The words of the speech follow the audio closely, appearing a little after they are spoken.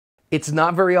It's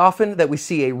not very often that we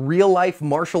see a real-life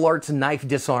martial arts knife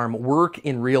disarm work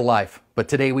in real life, but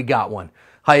today we got one.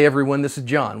 Hi everyone, this is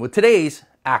John with today's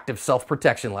active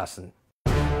self-protection lesson.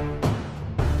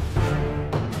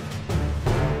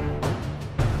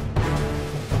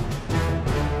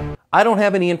 I don't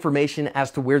have any information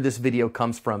as to where this video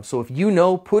comes from, so if you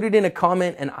know, put it in a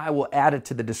comment and I will add it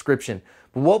to the description.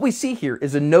 But what we see here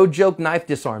is a no-joke knife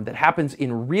disarm that happens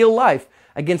in real life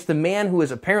against a man who is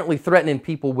apparently threatening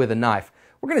people with a knife.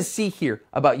 We're going to see here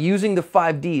about using the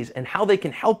 5 Ds and how they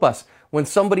can help us when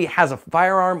somebody has a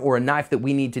firearm or a knife that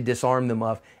we need to disarm them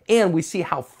of, and we see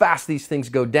how fast these things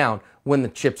go down when the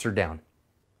chips are down.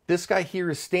 This guy here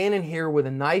is standing here with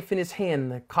a knife in his hand,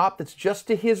 and the cop that's just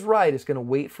to his right is going to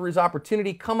wait for his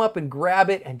opportunity, come up and grab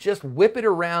it and just whip it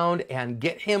around and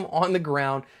get him on the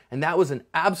ground. And that was an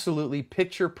absolutely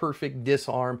picture-perfect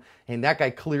disarm. And that guy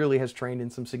clearly has trained in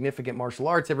some significant martial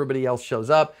arts. Everybody else shows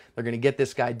up. They're going to get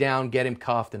this guy down, get him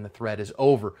cuffed, and the threat is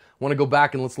over. I want to go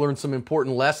back and let's learn some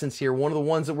important lessons here. One of the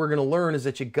ones that we're going to learn is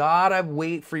that you gotta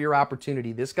wait for your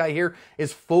opportunity. This guy here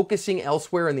is focusing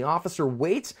elsewhere, and the officer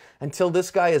waits until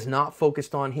this guy is not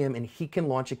focused on him and he can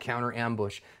launch a counter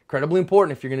ambush. Incredibly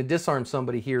important if you're going to disarm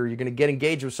somebody here, you're going to get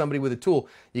engaged with somebody with a tool,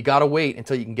 you got to wait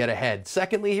until you can get ahead.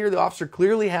 Secondly here, the officer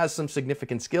clearly has some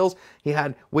significant skills. He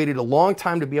had waited a long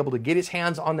time to be able to get his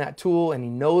hands on that tool, and he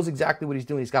knows exactly what he's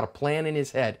doing. He's got a plan in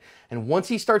his head. And once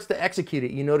he starts to execute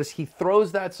it, you notice he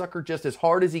throws that sucker just as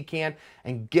hard as he can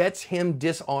and gets him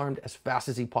disarmed as fast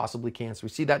as he possibly can. So we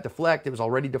see that deflect. It was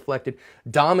already deflected,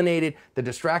 dominated. The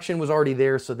distraction was already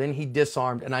there, so then he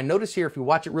disarmed. And I notice here, if you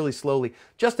watch it really slowly,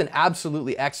 just an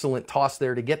absolutely excellent toss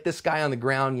there to get this guy on the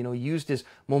ground. You know, used his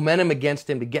momentum against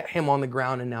him to get him on the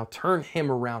ground and now turn him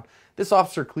around. This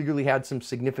officer clearly had some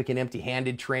significant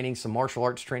empty-handed training, some martial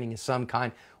arts training of some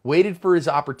kind, waited for his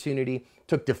opportunity,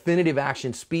 took definitive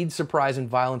action, speed, surprise, and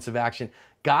violence of action,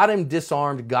 got him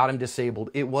disarmed, got him disabled.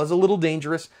 It was a little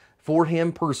dangerous for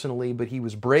him personally, but he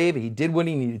was brave. He did what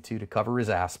he needed to cover his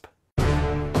asp.